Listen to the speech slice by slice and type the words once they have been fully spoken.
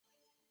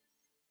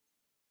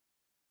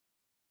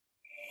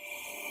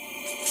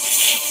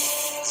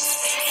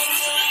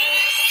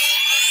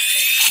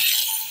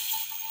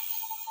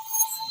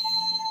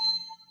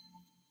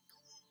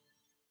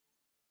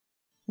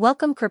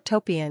Welcome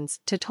Cryptopians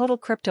to Total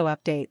Crypto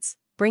Updates,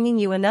 bringing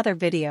you another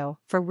video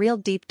for real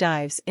deep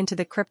dives into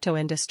the crypto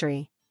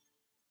industry.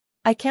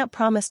 I can't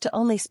promise to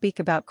only speak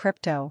about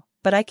crypto,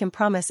 but I can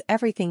promise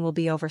everything will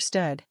be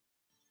understood.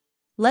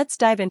 Let's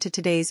dive into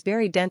today's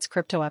very dense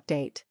crypto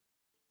update.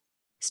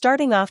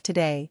 Starting off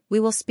today, we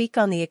will speak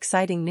on the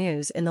exciting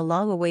news in the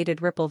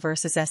long-awaited Ripple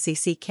vs.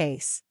 SEC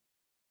case.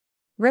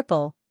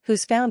 Ripple,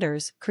 whose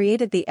founders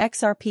created the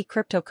XRP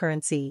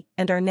cryptocurrency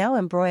and are now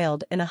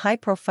embroiled in a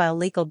high-profile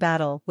legal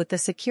battle with the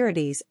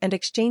Securities and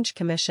Exchange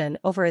Commission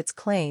over its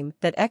claim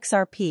that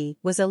XRP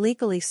was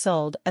illegally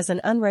sold as an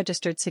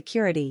unregistered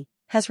security,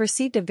 has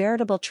received a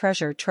veritable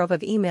treasure trove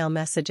of email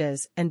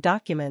messages and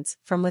documents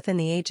from within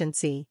the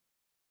agency.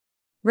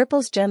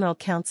 Ripple's general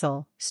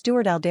counsel,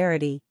 Stuart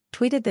Alderete,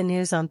 tweeted the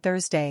news on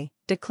Thursday,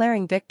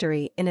 declaring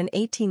victory in an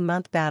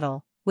 18-month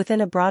battle,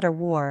 within a broader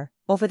war,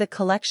 over the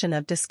collection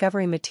of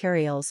discovery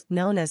materials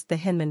known as the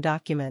Hinman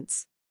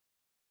documents.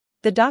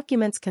 The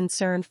documents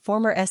concerned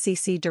former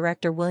SEC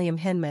Director William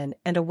Hinman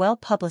and a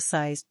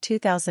well-publicized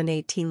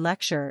 2018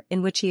 lecture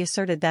in which he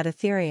asserted that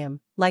Ethereum,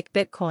 like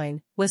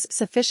Bitcoin, was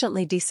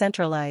sufficiently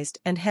decentralized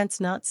and hence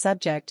not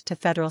subject to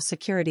federal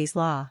securities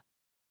law.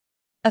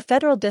 A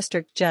federal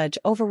district judge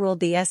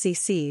overruled the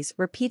SEC's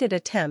repeated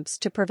attempts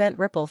to prevent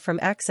Ripple from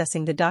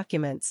accessing the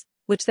documents,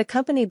 which the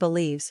company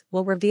believes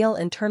will reveal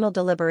internal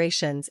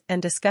deliberations and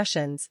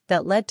discussions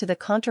that led to the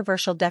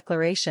controversial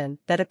declaration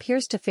that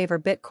appears to favor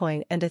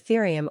Bitcoin and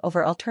Ethereum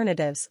over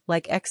alternatives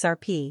like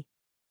XRP.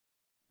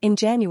 In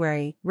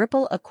January,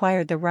 Ripple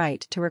acquired the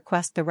right to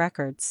request the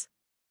records.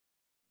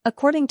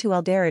 According to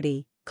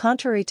Alderete,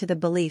 contrary to the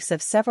beliefs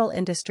of several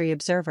industry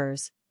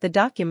observers, the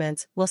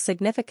documents will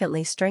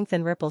significantly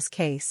strengthen Ripple's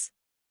case.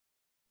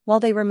 While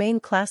they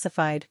remain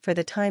classified for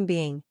the time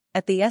being,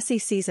 at the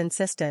SEC's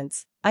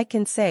insistence, I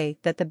can say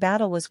that the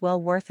battle was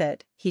well worth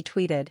it, he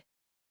tweeted.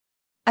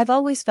 I've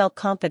always felt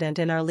confident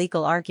in our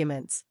legal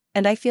arguments,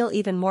 and I feel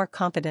even more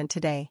confident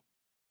today.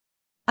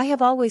 I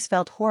have always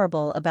felt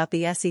horrible about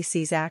the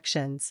SEC's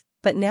actions,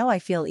 but now I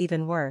feel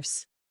even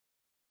worse.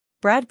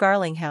 Brad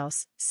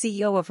Garlinghouse,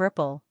 CEO of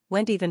Ripple,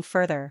 went even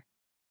further.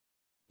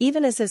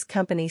 Even as his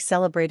company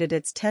celebrated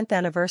its 10th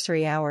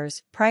anniversary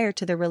hours prior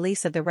to the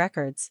release of the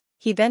records,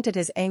 he vented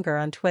his anger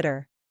on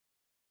Twitter.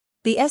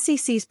 The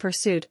SEC's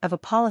pursuit of a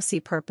policy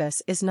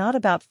purpose is not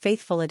about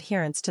faithful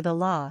adherence to the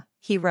law,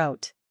 he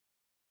wrote.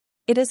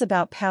 It is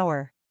about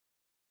power.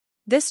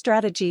 This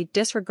strategy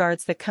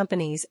disregards the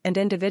companies and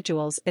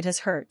individuals it has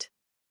hurt.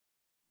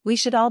 We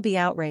should all be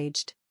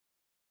outraged.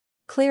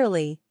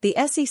 Clearly, the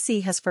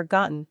SEC has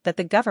forgotten that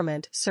the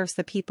government serves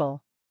the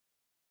people.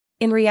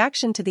 In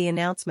reaction to the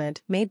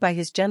announcement made by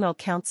his general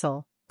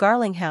counsel,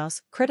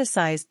 Garlinghouse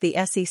criticized the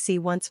SEC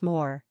once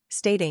more,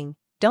 stating,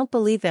 "Don't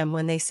believe them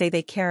when they say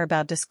they care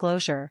about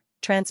disclosure,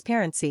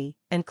 transparency,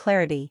 and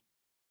clarity.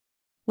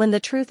 When the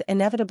truth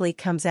inevitably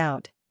comes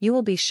out, you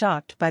will be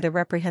shocked by the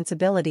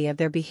reprehensibility of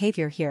their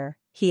behavior here,"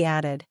 he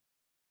added.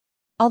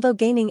 Although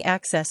gaining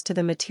access to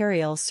the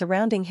materials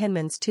surrounding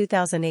Hinman's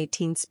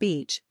 2018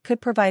 speech could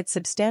provide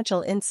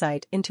substantial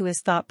insight into his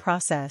thought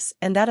process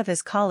and that of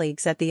his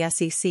colleagues at the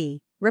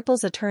SEC,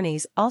 Ripple's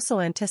attorneys also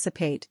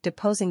anticipate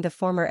deposing the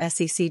former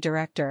SEC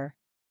director.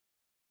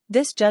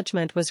 This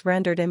judgment was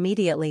rendered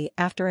immediately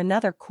after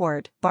another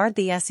court barred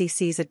the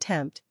SEC's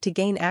attempt to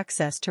gain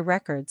access to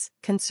records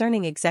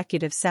concerning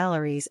executive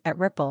salaries at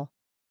Ripple.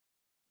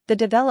 The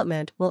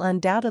development will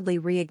undoubtedly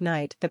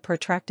reignite the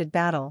protracted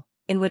battle,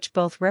 in which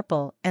both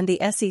Ripple and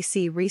the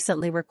SEC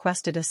recently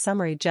requested a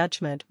summary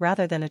judgment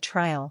rather than a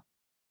trial.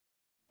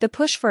 The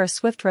push for a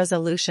swift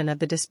resolution of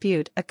the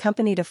dispute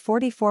accompanied a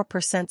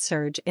 44%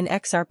 surge in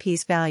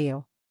XRP's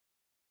value.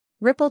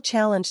 Ripple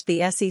challenged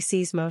the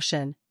SEC's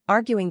motion,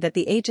 arguing that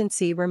the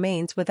agency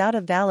remains without a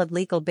valid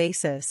legal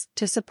basis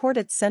to support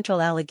its central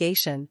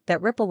allegation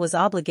that Ripple was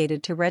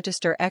obligated to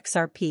register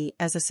XRP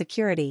as a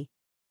security.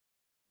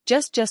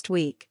 Just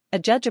week, a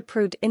judge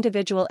approved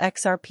individual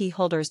XRP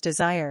holders'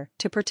 desire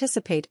to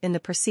participate in the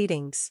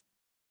proceedings.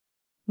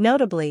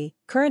 Notably,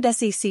 current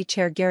SEC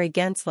Chair Gary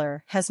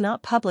Gensler has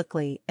not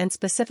publicly and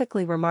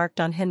specifically remarked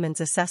on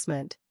Hinman's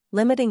assessment,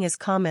 limiting his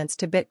comments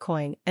to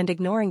Bitcoin and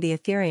ignoring the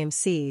Ethereum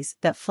seas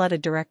that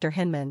flooded Director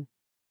Hinman.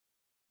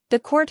 The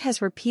court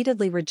has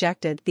repeatedly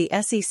rejected the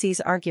SEC's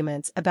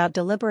arguments about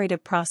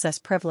deliberative process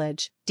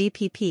privilege,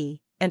 DPP,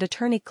 and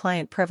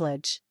attorney-client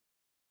privilege.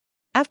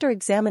 After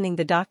examining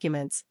the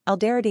documents,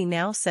 Alderete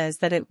now says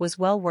that it was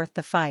well worth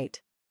the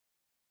fight.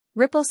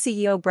 Ripple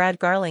CEO Brad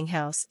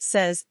Garlinghouse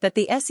says that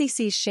the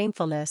SEC's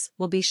shamefulness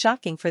will be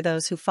shocking for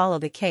those who follow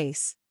the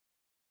case.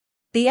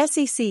 The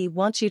SEC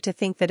wants you to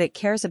think that it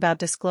cares about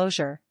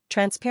disclosure,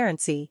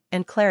 transparency,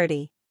 and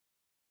clarity.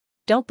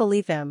 Don't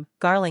believe them,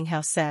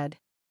 Garlinghouse said.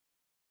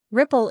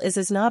 Ripple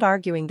is not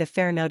arguing the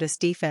fair notice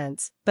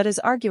defense, but is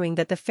arguing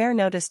that the fair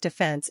notice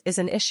defense is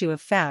an issue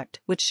of fact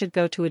which should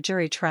go to a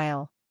jury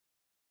trial.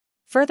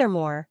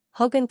 Furthermore,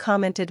 Hogan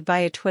commented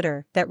via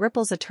Twitter that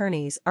Ripple's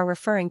attorneys are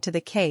referring to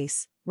the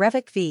case,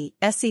 Revic v.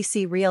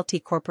 SEC Realty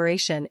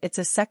Corporation. It's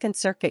a Second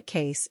Circuit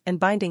case and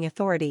binding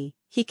authority,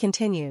 he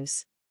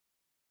continues.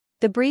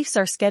 The briefs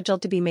are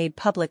scheduled to be made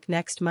public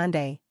next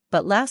Monday,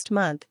 but last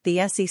month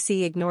the SEC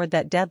ignored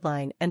that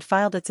deadline and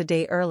filed its a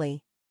day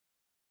early.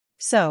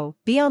 So,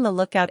 be on the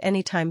lookout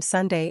anytime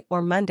Sunday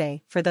or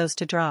Monday for those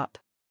to drop.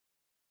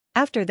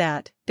 After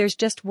that, there's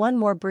just one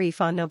more brief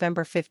on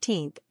November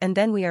 15th and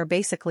then we are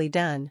basically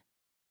done.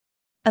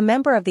 A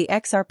member of the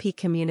XRP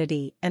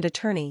community and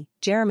attorney,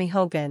 Jeremy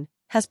Hogan,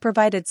 has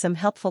provided some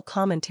helpful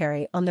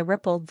commentary on the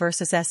Ripple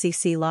vs.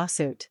 SEC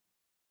lawsuit.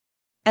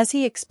 As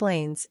he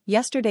explains,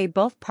 yesterday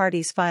both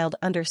parties filed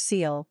under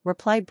seal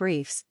reply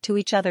briefs to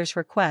each other's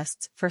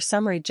requests for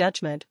summary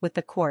judgment with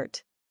the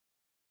court.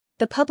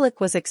 The public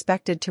was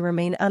expected to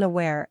remain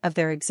unaware of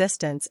their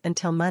existence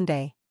until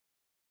Monday.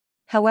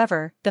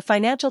 However, the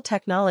financial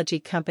technology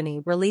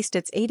company released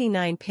its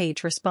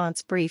 89-page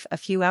response brief a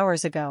few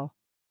hours ago.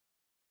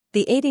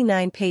 The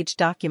 89-page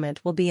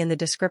document will be in the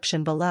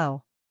description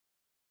below.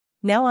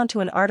 Now onto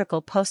an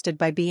article posted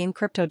by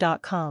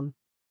beinCrypto.com.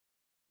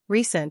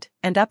 Recent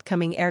and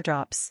upcoming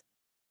airdrops.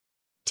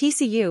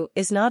 TCU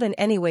is not in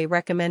any way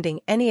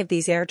recommending any of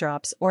these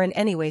airdrops or in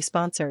any way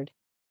sponsored.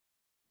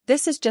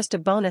 This is just a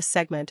bonus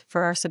segment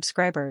for our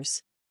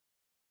subscribers.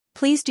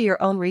 Please do your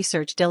own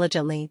research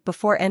diligently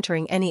before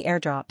entering any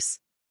airdrops.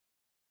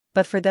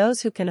 But for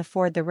those who can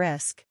afford the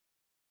risk,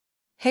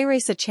 hey,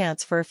 race a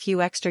chance for a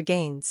few extra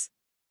gains.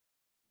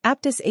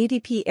 Aptos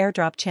ADP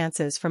airdrop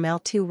chances from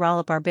L2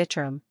 Rollup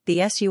Arbitrum, the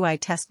SUI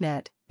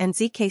testnet, and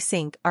ZK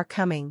Sync are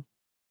coming.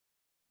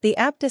 The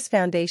Aptos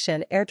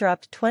Foundation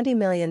airdropped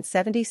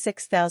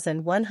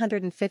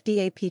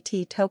 20,076,150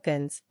 APT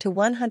tokens to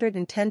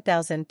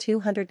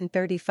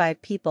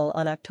 110,235 people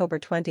on October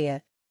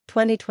 20,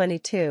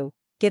 2022,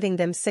 giving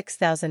them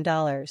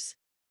 $6,000.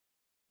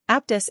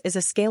 Aptos is a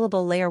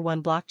scalable Layer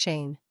 1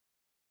 blockchain.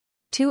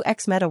 2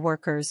 ex-Meta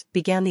workers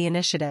began the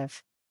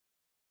initiative.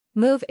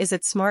 Move is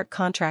its smart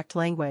contract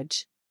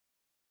language.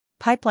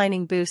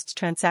 Pipelining boosts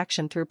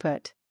transaction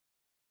throughput.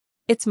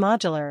 It's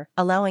modular,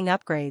 allowing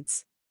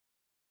upgrades.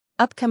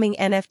 Upcoming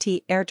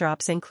NFT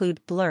airdrops include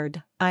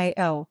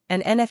Blurred.io,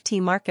 an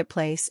NFT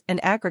marketplace and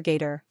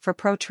aggregator for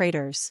pro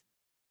traders.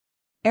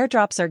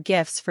 Airdrops are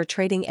gifts for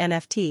trading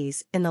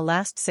NFTs in the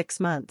last 6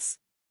 months.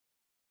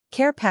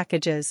 Care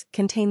packages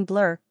contain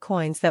Blur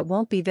coins that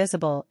won't be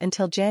visible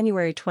until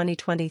January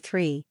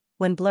 2023,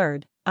 when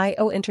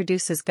Blurred.io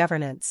introduces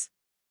governance.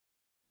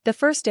 The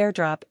first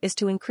airdrop is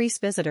to increase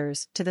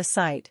visitors to the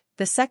site,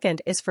 the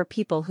second is for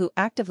people who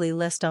actively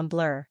list on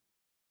Blur.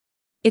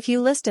 If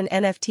you list an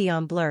NFT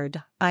on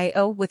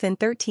Blurred.io within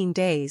 13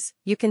 days,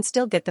 you can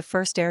still get the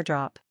first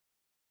airdrop.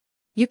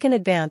 You can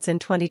advance in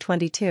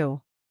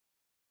 2022.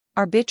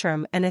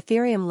 Arbitrum and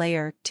Ethereum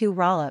Layer 2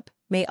 Rollup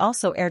may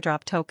also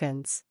airdrop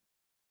tokens.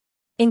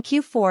 In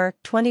Q4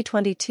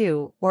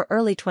 2022 or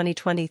early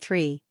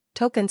 2023,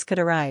 tokens could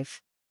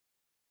arrive.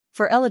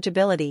 For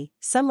eligibility,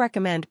 some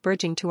recommend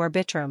bridging to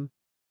Arbitrum.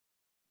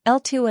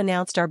 L2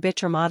 announced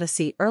Arbitrum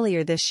Odyssey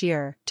earlier this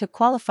year to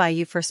qualify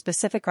you for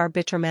specific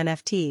Arbitrum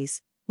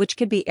NFTs, which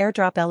could be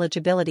airdrop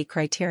eligibility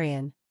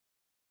criterion.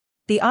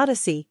 The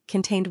Odyssey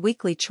contained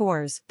weekly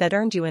chores that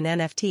earned you an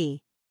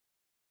NFT.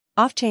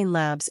 Offchain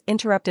Labs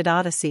interrupted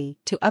Odyssey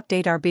to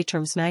update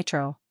Arbitrum's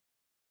Nitro.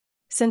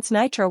 Since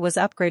Nitro was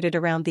upgraded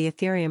around the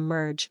Ethereum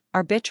merge,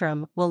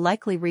 Arbitrum will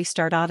likely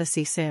restart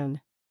Odyssey soon.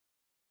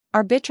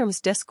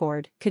 Arbitrum's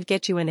Discord could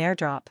get you an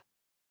airdrop.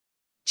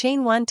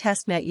 Chain 1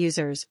 testnet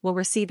users will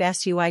receive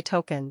SUI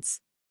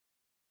tokens.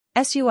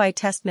 SUI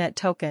testnet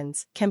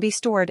tokens can be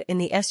stored in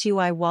the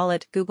SUI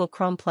Wallet Google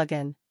Chrome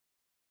plugin.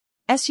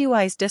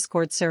 SUI's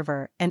Discord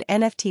server and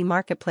NFT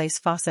marketplace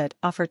Faucet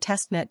offer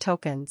testnet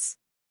tokens.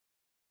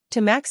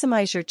 To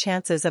maximize your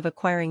chances of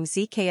acquiring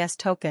ZKS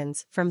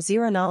tokens from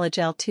Zero Knowledge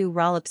L2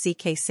 Rollup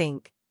ZK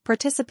Sync,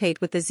 participate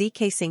with the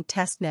ZK Sync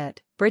testnet,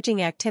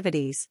 bridging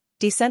activities,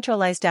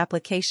 decentralized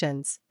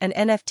applications, an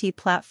NFT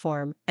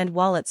platform, and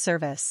wallet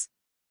service.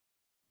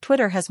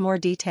 Twitter has more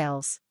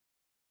details.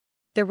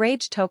 The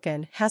Rage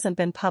token hasn't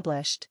been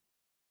published.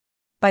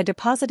 By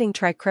depositing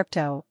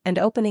TriCrypto and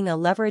opening a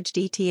leveraged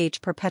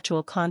ETH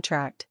perpetual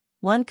contract,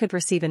 one could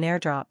receive an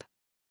airdrop.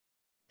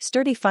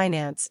 Sturdy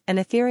Finance, an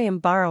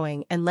Ethereum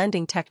borrowing and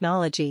lending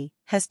technology,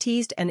 has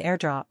teased an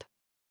airdrop.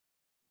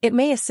 It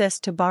may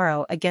assist to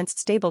borrow against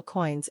stable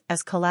coins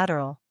as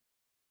collateral.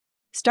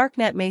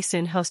 Starknet may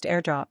soon host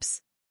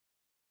airdrops.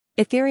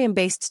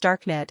 Ethereum-based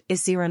Starknet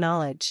is Zero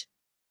Knowledge.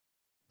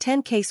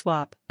 10K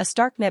Swap, a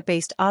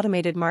Starknet-based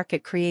automated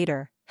market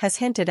creator, has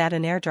hinted at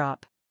an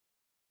airdrop.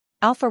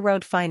 Alpha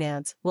Road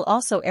Finance will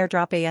also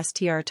airdrop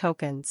ASTR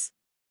tokens.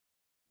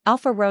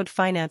 Alpha Road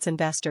Finance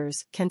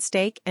investors can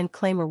stake and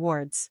claim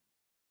rewards.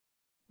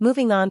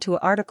 Moving on to an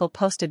article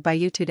posted by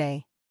you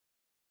today.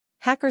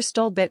 Hackers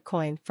stole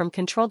Bitcoin from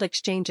controlled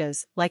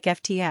exchanges like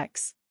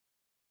FTX.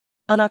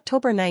 On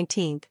October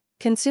 19,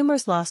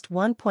 consumers lost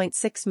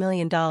 $1.6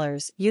 million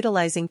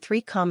utilizing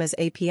 3Commas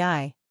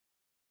API.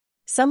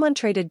 Someone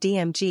traded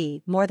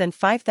DMG more than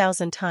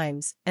 5,000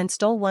 times and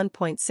stole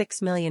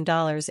 $1.6 million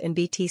in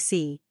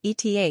BTC,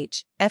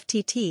 ETH,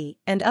 FTT,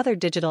 and other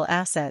digital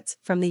assets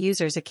from the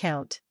user's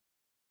account.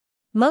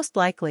 Most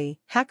likely,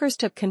 hackers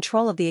took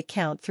control of the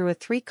account through a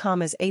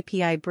 3commas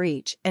API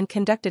breach and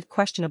conducted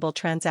questionable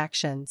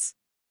transactions.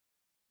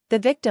 The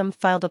victim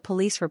filed a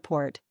police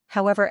report,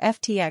 however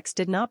FTX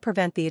did not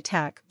prevent the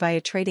attack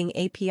via trading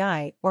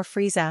API or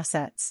freeze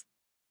assets.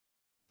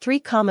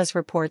 3commas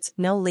reports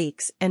no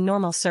leaks and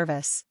normal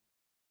service.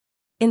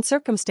 In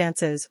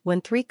circumstances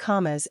when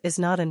 3commas is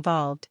not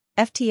involved,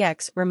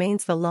 FTX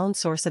remains the lone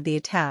source of the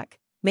attack,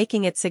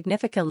 making it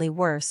significantly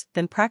worse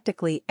than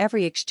practically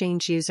every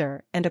exchange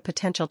user and a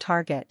potential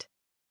target.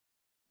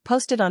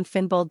 Posted on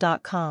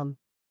finbold.com.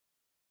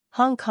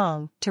 Hong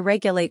Kong to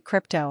regulate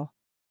crypto.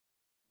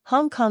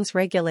 Hong Kong's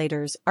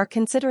regulators are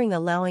considering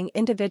allowing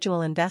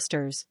individual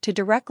investors to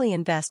directly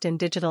invest in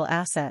digital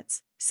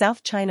assets,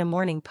 South China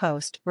Morning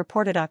Post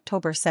reported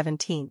October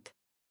 17.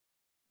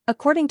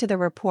 According to the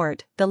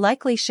report, the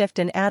likely shift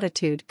in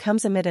attitude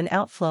comes amid an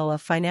outflow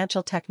of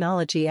financial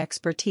technology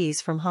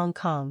expertise from Hong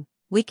Kong,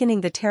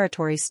 weakening the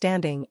territory's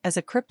standing as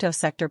a crypto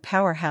sector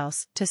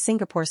powerhouse to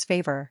Singapore's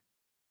favor.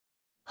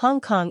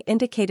 Hong Kong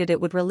indicated it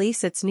would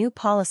release its new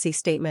policy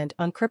statement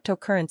on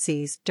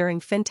cryptocurrencies during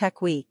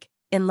FinTech Week,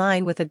 in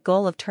line with a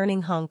goal of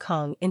turning Hong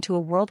Kong into a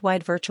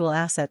worldwide virtual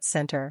assets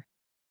center.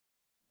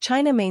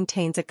 China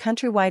maintains a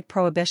countrywide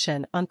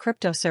prohibition on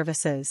crypto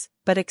services,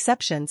 but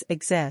exceptions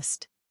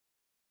exist.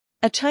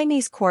 A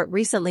Chinese court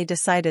recently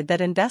decided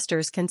that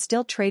investors can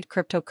still trade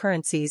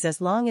cryptocurrencies as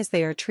long as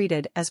they are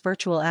treated as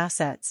virtual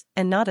assets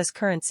and not as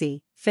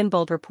currency,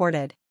 Finbold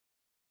reported.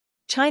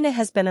 China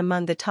has been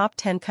among the top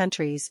 10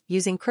 countries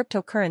using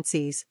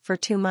cryptocurrencies for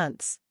 2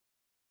 months.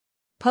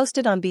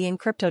 Posted on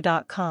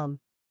beincrypto.com.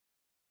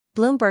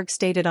 Bloomberg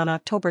stated on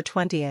October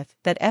 20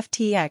 that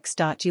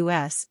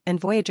FTX.US and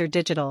Voyager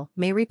Digital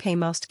may repay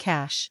most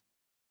cash.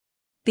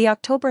 The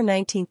October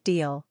 19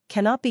 deal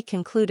cannot be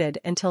concluded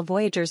until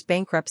Voyager's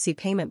bankruptcy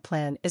payment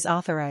plan is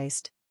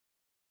authorized.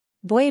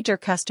 Voyager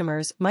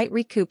customers might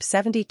recoup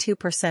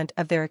 72%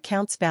 of their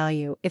account's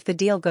value if the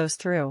deal goes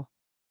through.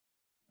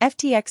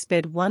 FTX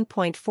bid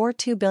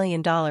 $1.42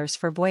 billion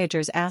for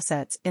Voyager's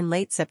assets in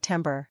late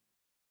September.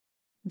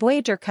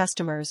 Voyager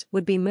customers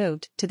would be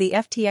moved to the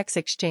FTX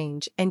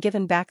exchange and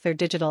given back their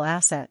digital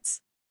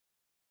assets.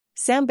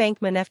 Sam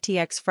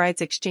Bankman-FTX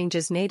Fried's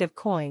exchange's native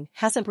coin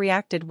hasn't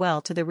reacted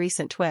well to the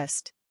recent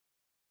twist.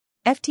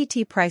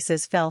 FTT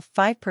prices fell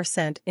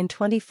 5% in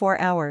 24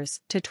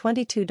 hours to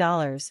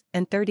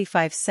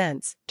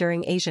 $22.35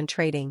 during Asian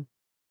trading.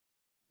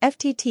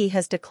 FTT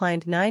has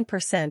declined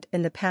 9%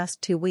 in the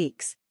past 2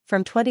 weeks,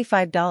 from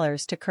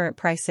 $25 to current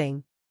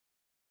pricing.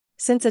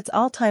 Since its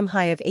all-time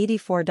high of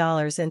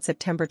 $84 in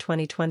September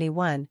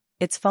 2021,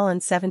 it's fallen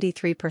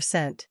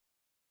 73%.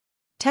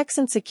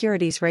 Texan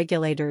securities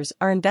regulators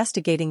are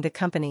investigating the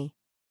company.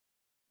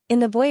 In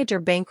the Voyager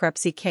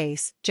bankruptcy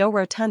case, Joe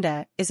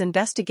Rotunda is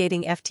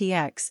investigating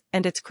FTX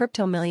and its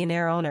crypto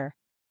millionaire owner.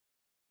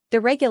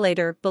 The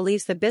regulator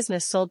believes the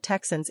business sold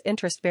Texans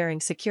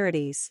interest-bearing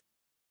securities.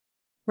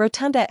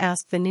 Rotunda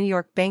asked the New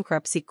York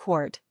bankruptcy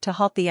court to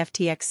halt the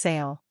FTX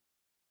sale.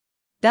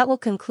 That will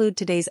conclude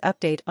today's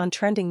update on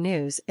trending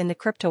news in the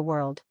crypto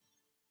world.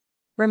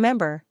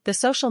 Remember, the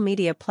social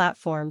media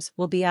platforms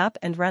will be up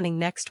and running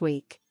next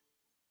week.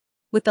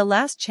 With the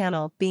last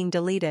channel being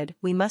deleted,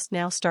 we must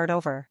now start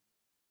over.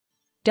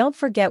 Don't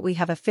forget we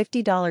have a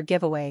 $50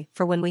 giveaway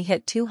for when we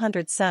hit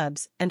 200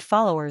 subs and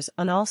followers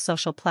on all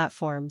social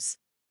platforms.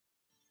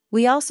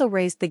 We also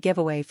raised the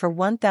giveaway for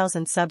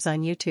 1,000 subs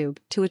on YouTube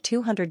to a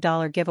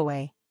 $200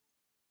 giveaway.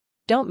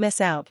 Don't miss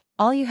out,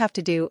 all you have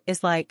to do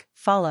is like,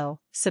 follow,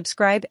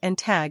 subscribe and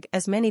tag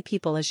as many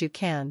people as you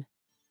can.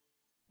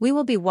 We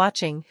will be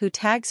watching who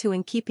tags who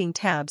and keeping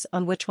tabs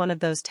on which one of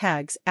those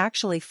tags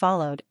actually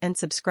followed and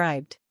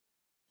subscribed.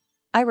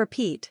 I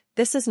repeat,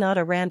 this is not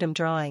a random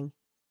drawing.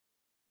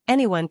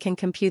 Anyone can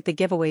compute the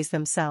giveaways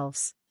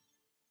themselves.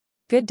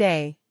 Good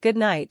day, good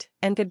night,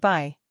 and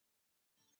goodbye.